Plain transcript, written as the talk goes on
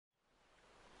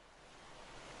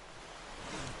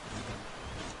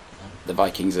the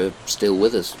Vikings are still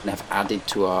with us and have added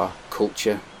to our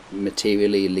culture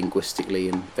materially, linguistically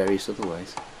and various other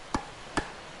ways.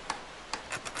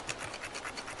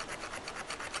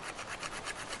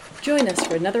 Join us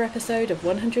for another episode of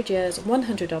 100 Years,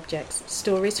 100 Objects,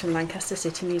 Stories from Lancaster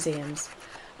City Museums.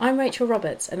 I'm Rachel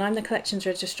Roberts and I'm the Collections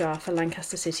Registrar for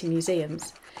Lancaster City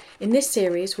Museums. In this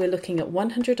series we're looking at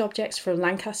 100 objects from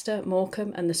Lancaster,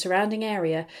 Morecambe and the surrounding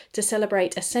area to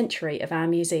celebrate a century of our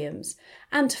museums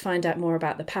and to find out more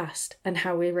about the past and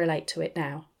how we relate to it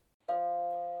now.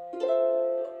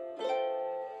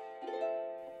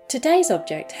 Today's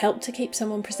object helped to keep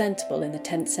someone presentable in the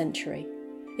 10th century.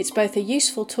 It's both a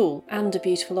useful tool and a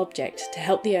beautiful object to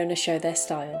help the owner show their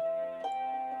style.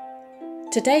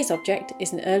 Today's object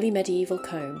is an early medieval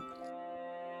comb.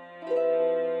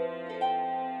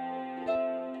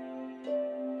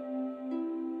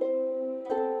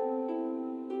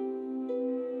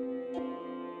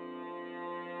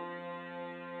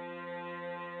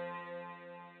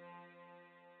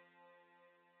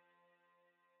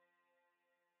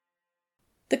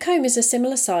 The comb is a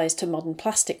similar size to modern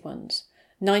plastic ones,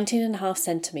 19.5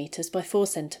 centimetres by 4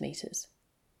 centimetres.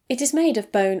 It is made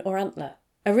of bone or antler.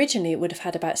 Originally it would have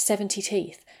had about 70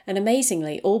 teeth, and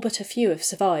amazingly all but a few have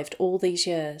survived all these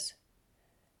years.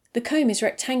 The comb is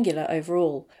rectangular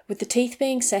overall, with the teeth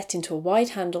being set into a wide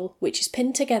handle which is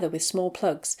pinned together with small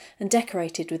plugs and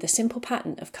decorated with a simple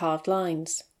pattern of carved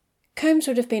lines. Combs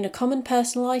would have been a common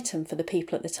personal item for the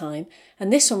people at the time,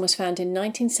 and this one was found in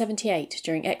 1978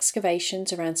 during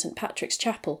excavations around St Patrick's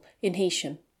Chapel in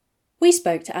Heysham. We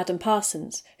spoke to Adam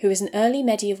Parsons, who is an early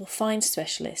medieval finds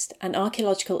specialist and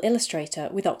archaeological illustrator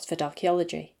with Oxford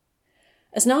Archaeology.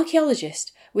 As an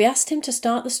archaeologist, we asked him to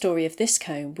start the story of this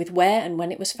comb with where and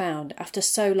when it was found after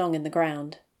so long in the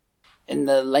ground. In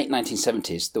the late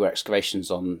 1970s, there were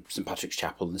excavations on St Patrick's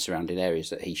Chapel and the surrounding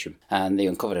areas at Heysham, and they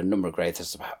uncovered a number of graves.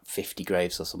 There's about 50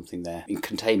 graves or something there,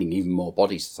 containing even more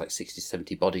bodies. There's like 60,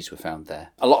 70 bodies were found there.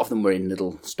 A lot of them were in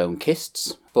little stone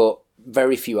kists, but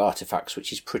very few artefacts,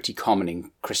 which is pretty common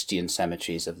in Christian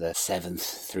cemeteries of the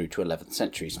 7th through to 11th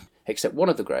centuries. Except one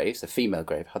of the graves, the female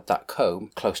grave, had that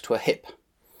comb close to her hip.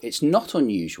 It's not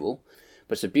unusual,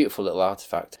 but it's a beautiful little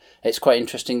artefact. It's quite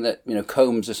interesting that,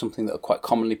 combs are something that are quite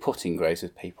commonly put in graves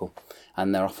with people,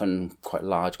 and they're often quite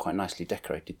large, quite nicely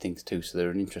decorated things too, so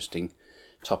they're an interesting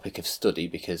topic of study,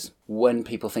 because when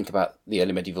people think about the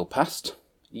early medieval past,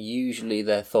 usually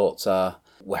their thoughts are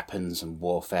weapons and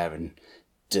warfare and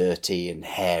dirty and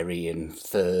hairy and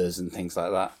furs and things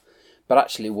like that. But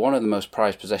actually one of the most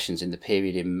prized possessions in the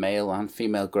period in male and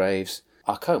female graves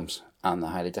are combs, and they're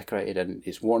highly decorated, and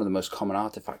it's one of the most common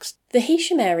artefacts. The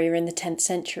Heysham area in the 10th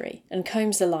century, and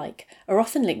combs alike, are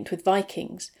often linked with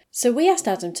Vikings, so we asked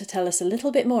Adam to tell us a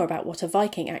little bit more about what a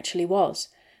Viking actually was,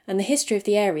 and the history of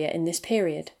the area in this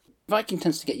period. Viking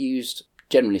tends to get used,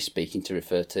 generally speaking, to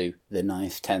refer to the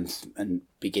 9th, 10th and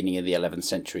beginning of the 11th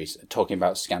centuries, talking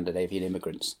about Scandinavian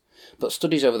immigrants. But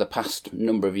studies over the past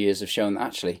number of years have shown that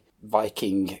actually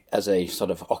Viking as a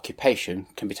sort of occupation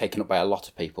can be taken up by a lot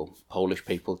of people. Polish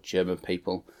people, German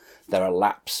people. There are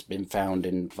laps been found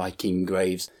in Viking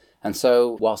graves. And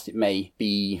so whilst it may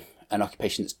be an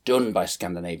occupation that's done by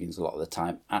Scandinavians a lot of the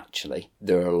time, actually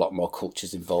there are a lot more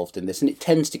cultures involved in this, and it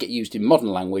tends to get used in modern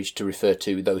language to refer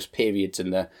to those periods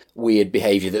and the weird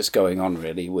behaviour that's going on,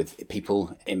 really, with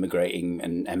people immigrating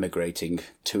and emigrating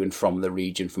to and from the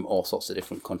region from all sorts of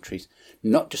different countries,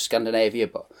 not just Scandinavia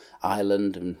but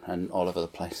Ireland and all over the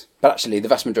place. But actually the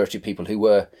vast majority of people who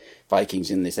were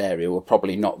Vikings in this area were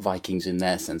probably not Vikings in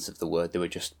their sense of the word. They were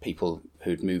just people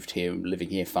who'd moved here, living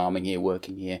here, farming here,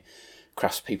 working here,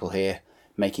 craftspeople here,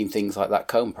 making things like that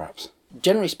comb perhaps.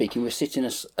 Generally speaking, we're sitting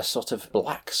in a sort of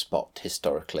black spot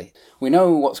historically. We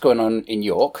know what's going on in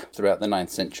York throughout the 9th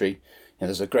century.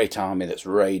 There's a great army that's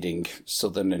raiding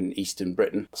southern and eastern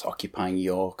Britain. It's occupying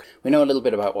York. We know a little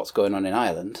bit about what's going on in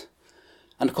Ireland.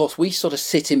 And of course we sort of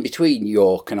sit in between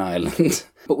York and Ireland,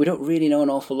 but we don't really know an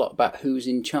awful lot about who's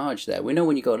in charge there. We know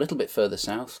when you go a little bit further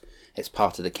south, it's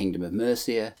part of the Kingdom of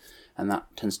Mercia, and that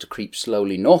tends to creep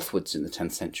slowly northwards in the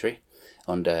 10th century.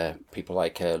 Under people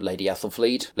like Lady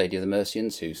Ethelfleet, Lady of the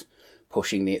Mercians, who's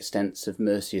pushing the extents of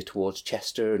Mercia towards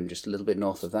Chester and just a little bit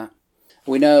north of that.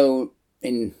 We know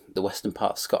in the western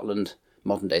part of Scotland,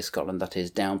 modern-day Scotland, that is,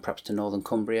 down perhaps to northern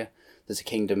Cumbria, there's a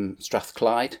kingdom,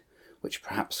 Strathclyde, which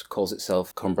perhaps calls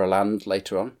itself Cumberland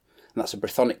later on. And that's a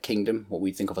Brythonic kingdom, what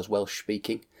we think of as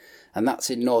Welsh-speaking. And that's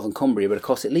in northern Cumbria, but of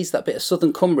course it leaves that bit of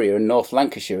southern Cumbria and North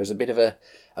Lancashire as a bit of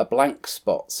a blank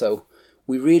spot. So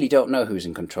we really don't know who's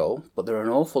in control, but there are an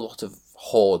awful lot of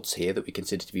hoards here that we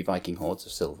consider to be Viking hoards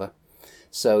of silver.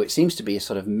 So it seems to be a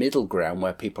sort of middle ground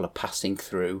where people are passing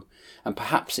through, and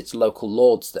perhaps it's local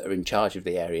lords that are in charge of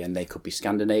the area, and they could be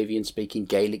Scandinavian speaking,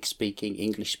 Gaelic speaking,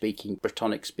 English speaking,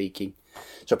 Brittonic speaking.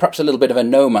 So perhaps a little bit of a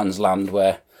no man's land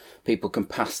where people can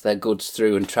pass their goods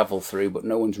through and travel through, but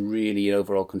no one's really in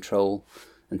overall control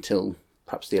until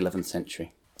perhaps the 11th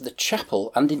century. The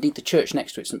chapel, and indeed the church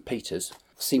next to it, St. Peter's,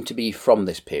 seem to be from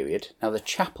this period. Now the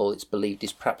chapel, it's believed,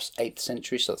 is perhaps 8th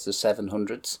century, so that's the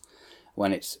 700s,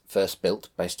 when it's first built,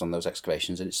 based on those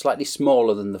excavations, and it's slightly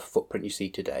smaller than the footprint you see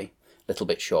today, a little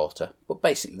bit shorter, but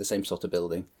basically the same sort of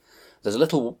building. There's a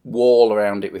little wall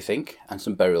around it, we think, and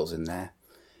some burials in there,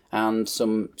 and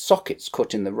some sockets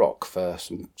cut in the rock for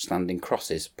some standing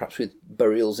crosses, perhaps with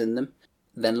burials in them.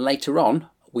 Then later on,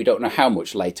 we don't know how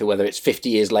much later, whether it's 50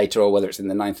 years later or whether it's in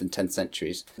the 9th and 10th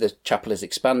centuries, the chapel is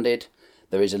expanded,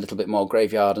 there is a little bit more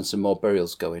graveyard and some more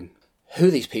burials going.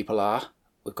 Who these people are,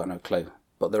 we've got no clue.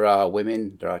 But there are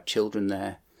women, there are children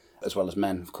there, as well as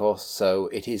men, of course. So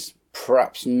it is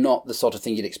perhaps not the sort of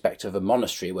thing you'd expect of a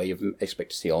monastery where you'd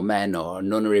expect to see all men, or a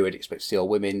nunnery where you'd expect to see all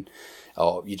women,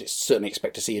 or you'd certainly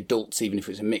expect to see adults, even if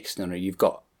it's a mixed nunnery. You've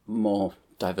got more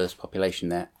diverse population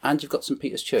there. And you've got St.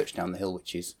 Peter's Church down the hill,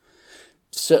 which is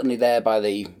certainly there by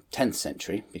the 10th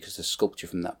century, because there's sculpture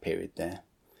from that period there.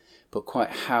 But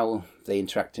quite how they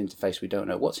interact and interface, we don't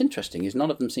know. What's interesting is none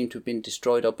of them seem to have been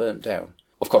destroyed or burnt down.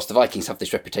 Of course, the Vikings have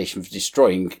this reputation for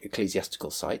destroying ecclesiastical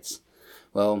sites.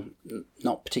 Well,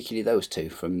 not particularly those two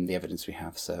from the evidence we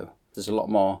have. So there's a lot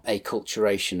more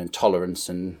acculturation and tolerance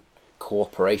and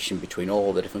cooperation between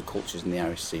all the different cultures in the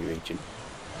Irish Sea region.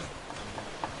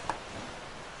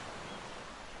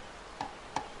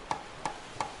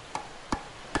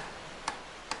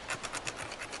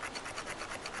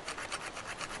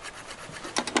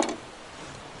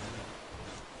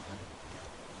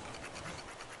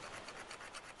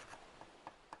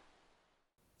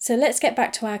 So let's get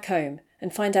back to our comb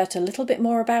and find out a little bit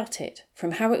more about it,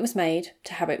 from how it was made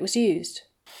to how it was used.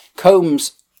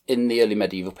 Combs in the early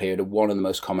medieval period are one of the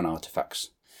most common artefacts,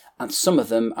 and some of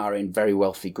them are in very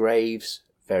wealthy graves,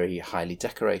 very highly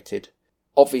decorated.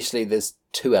 Obviously there's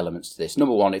two elements to this.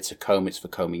 Number one, it's a comb, it's for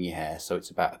combing your hair, so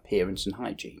it's about appearance and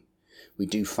hygiene. We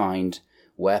do find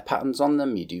wear patterns on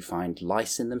them, you do find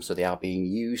lice in them, so they are being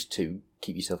used to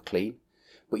keep yourself clean,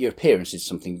 but your appearance is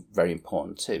something very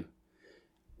important too.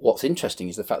 What's interesting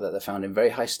is the fact that they're found in very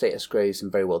high status graves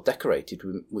and very well decorated,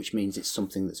 which means it's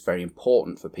something that's very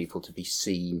important for people to be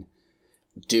seen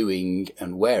doing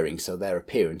and wearing, so their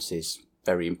appearance is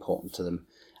very important to them.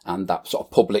 And that sort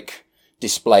of public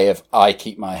display of, I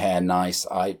keep my hair nice,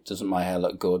 doesn't my hair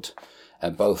look good,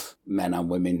 both men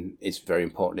and women, is very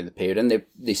important in the period. And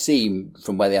they seem,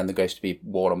 from where they are in the graves, to be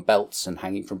worn on belts and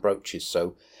hanging from brooches,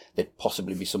 so they'd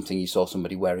possibly be something you saw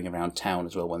somebody wearing around town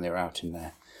as well when they were out in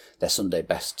their Sunday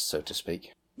best, so to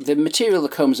speak. The material the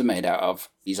combs are made out of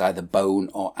is either bone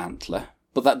or antler,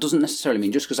 but that doesn't necessarily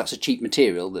mean, just because that's a cheap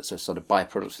material that's a sort of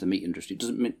byproduct of the meat industry, it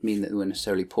doesn't mean that they were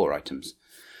necessarily poor items.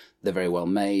 They're very well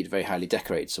made, very highly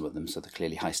decorated, some of them, so they're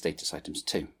clearly high status items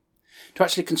too. To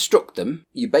actually construct them,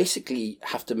 you basically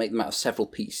have to make them out of several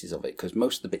pieces of it, because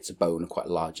most of the bits of bone are quite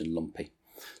large and lumpy.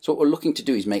 So what we're looking to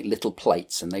do is make little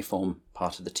plates, and they form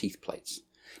part of the teeth plates.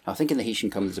 Now I think in the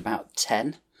Hessian comb there's about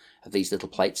 10 of these little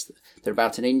plates. They're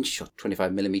about an inch or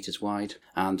 25 millimetres wide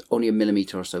and only a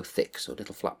millimetre or so thick, so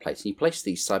little flat plates. And you place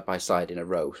these side by side in a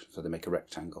row so they make a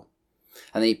rectangle.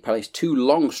 And then you place two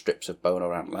long strips of bone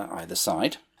or antler either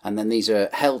side, and then these are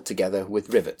held together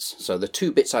with rivets. So the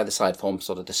two bits either side form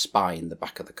sort of the spine, the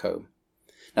back of the comb.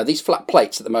 Now these flat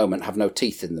plates at the moment have no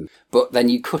teeth in them, but then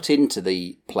you cut into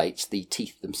the plates the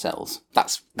teeth themselves.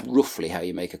 That's roughly how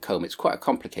you make a comb. It's quite a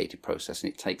complicated process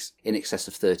and it takes in excess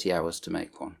of 30 hours to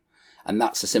make one. And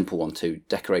that's a simple one too.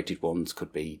 Decorated ones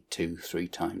could be 2-3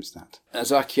 times that.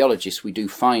 As archaeologists, we do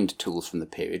find tools from the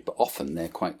period, but often they're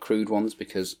quite crude ones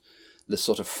because the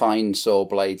sort of fine saw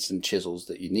blades and chisels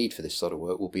that you need for this sort of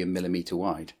work will be a millimetre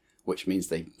wide, which means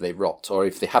they rot, or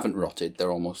if they haven't rotted,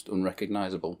 they're almost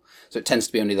unrecognisable. So it tends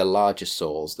to be only the larger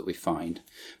saws that we find.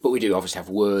 But we do obviously have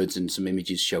words and some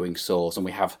images showing saws, and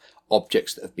we have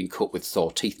objects that have been cut with saw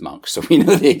teeth marks, so we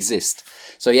know they exist.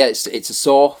 So yeah, it's a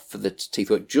saw for the teeth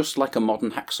work, just like a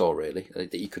modern hacksaw really,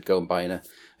 that you could go and buy in a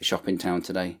shop in town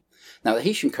today. Now the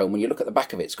Hessian comb, when you look at the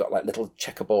back of it, it's got like little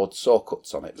checkerboard saw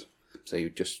cuts on it. So you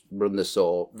just run the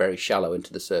saw very shallow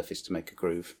into the surface to make a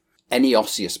groove. Any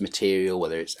osseous material,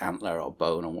 whether it's antler or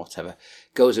bone or whatever,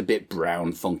 goes a bit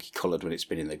brown, funky coloured when it's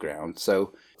been in the ground.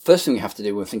 So first thing you have to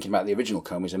do when thinking about the original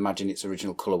comb is imagine its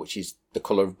original colour, which is the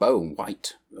colour of bone,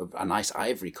 white, a nice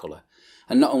ivory colour.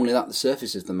 And not only that, the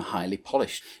surfaces of them are highly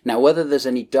polished. Now, whether there's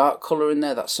any dark colour in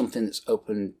there, that's something that's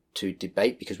open to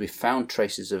debate, because we've found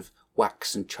traces of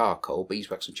wax and charcoal,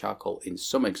 beeswax and charcoal, in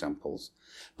some examples,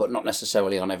 but not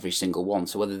necessarily on every single one.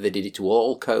 So whether they did it to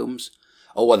all combs,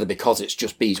 or whether because it's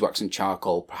just beeswax and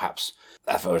charcoal, perhaps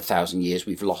for 1,000 years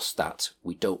we've lost that,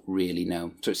 we don't really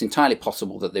know. So it's entirely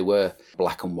possible that they were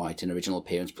black and white in original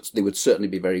appearance, but they would certainly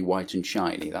be very white and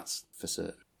shiny, that's for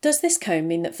certain. Does this comb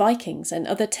mean that Vikings and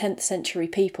other 10th century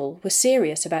people were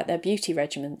serious about their beauty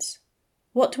regimens?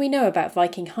 What do we know about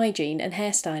Viking hygiene and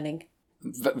hairstyling?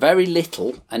 Very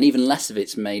little, and even less of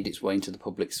it's made its way into the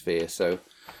public sphere. So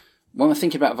when we're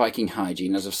thinking about Viking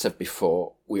hygiene, as I've said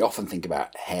before, we often think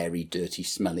about hairy, dirty,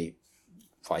 smelly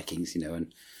Vikings,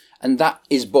 and that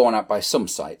is borne out by some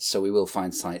sites. So we will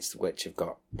find sites which have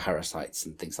got parasites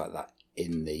and things like that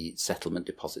in the settlement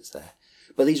deposits there.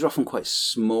 But these are often quite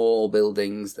small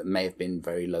buildings that may have been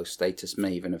very low status,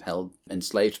 may even have held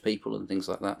enslaved people and things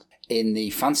like that. In the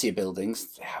fancier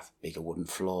buildings, they have bigger wooden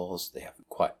floors, they have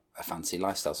quite a fancy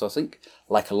lifestyle. So I think,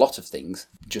 like a lot of things,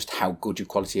 just how good your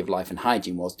quality of life and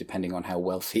hygiene was, depending on how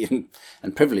wealthy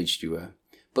and privileged you were.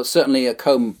 But certainly a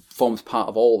comb forms part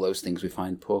of all those things. We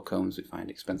find poor combs, we find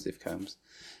expensive combs.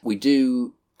 We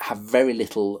do have very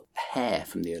little hair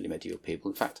from the early medieval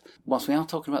people. In fact, whilst we are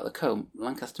talking about the comb,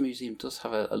 Lancaster Museum does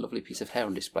have a lovely piece of hair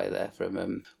on display there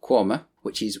from Quorma,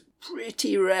 which is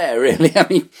pretty rare, really. I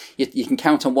mean, you can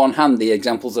count on one hand the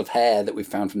examples of hair that we've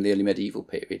found from the early medieval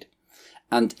period.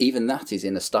 And even that is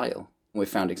in a style. We've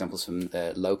found examples from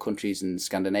the Low Countries and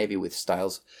Scandinavia with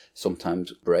styles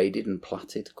sometimes braided and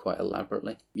plaited quite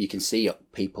elaborately. You can see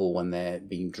people when they're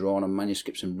being drawn on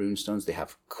manuscripts and runestones, they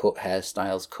have cut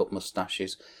hairstyles, cut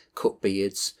moustaches, cut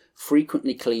beards,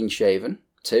 frequently clean shaven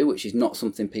too, which is not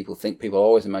something people think. People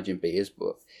always imagine beards,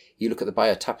 but you look at the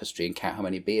Bayeux tapestry and count how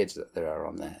many beards that there are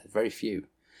on there. Very few.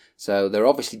 So there are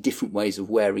obviously different ways of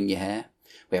wearing your hair.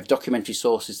 We have documentary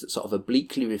sources that sort of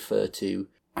obliquely refer to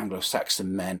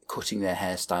Anglo-Saxon men cutting their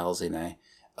hairstyles in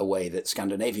a way that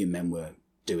Scandinavian men were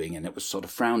doing, and it was sort of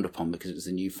frowned upon because it was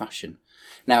a new fashion.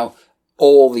 Now,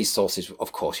 all these sources,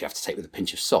 of course, you have to take with a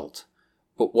pinch of salt,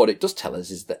 but what it does tell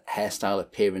us is that hairstyle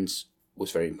appearance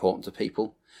was very important to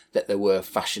people, that there were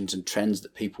fashions and trends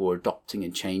that people were adopting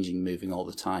and changing, moving all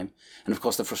the time. And of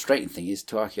course, the frustrating thing is,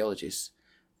 to archaeologists,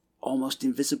 almost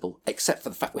invisible, except for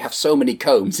the fact we have so many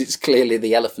combs. It's clearly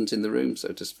the elephant in the room,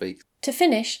 so to speak. To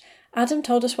finish, Adam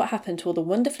told us what happened to all the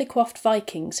wonderfully coiffed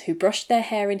Vikings who brushed their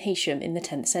hair in Heysham in the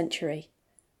 10th century.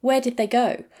 Where did they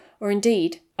go? Or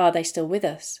indeed, are they still with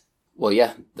us? Well,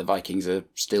 yeah, the Vikings are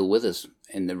still with us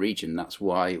in the region. That's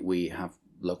why we have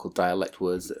local dialect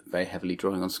words that are very heavily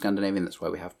drawing on Scandinavian. That's why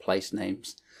we have place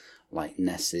names like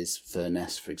Nesses,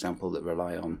 Furness, for example, that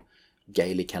rely on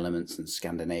Gaelic elements and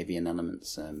Scandinavian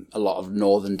elements. A lot of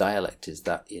northern dialect is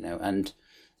that, and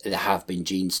there have been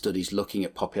gene studies looking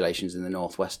at populations in the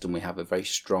northwest, and we have a very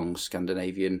strong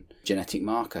Scandinavian genetic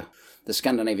marker. The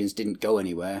Scandinavians didn't go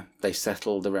anywhere. They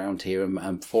settled around here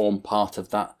and formed part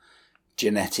of that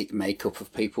genetic makeup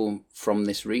of people from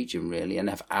this region, really, and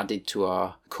have added to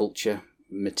our culture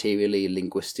materially,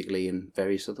 linguistically, and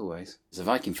various other ways. There's a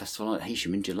Viking festival at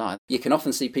Heysham in July. You can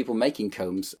often see people making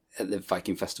combs at the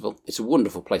Viking festival. It's a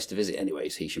wonderful place to visit anyway,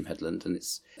 it's Heysham Headland, and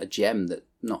it's a gem that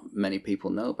not many people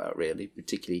know about, really.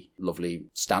 Particularly lovely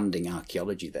standing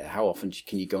archaeology there. How often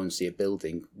can you go and see a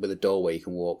building with a doorway you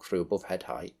can walk through above head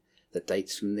height that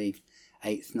dates from the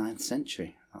 8th, 9th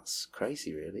century? That's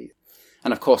crazy, really.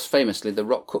 And of course, famously, the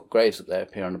rock-cut graves up there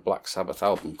appear on a Black Sabbath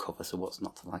album cover, so what's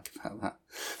not to like about that?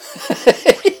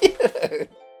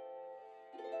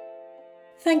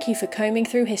 Thank you for combing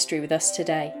through history with us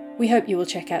today. We hope you will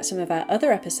check out some of our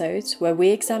other episodes where we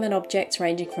examine objects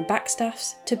ranging from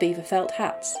backstaffs to beaver felt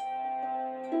hats.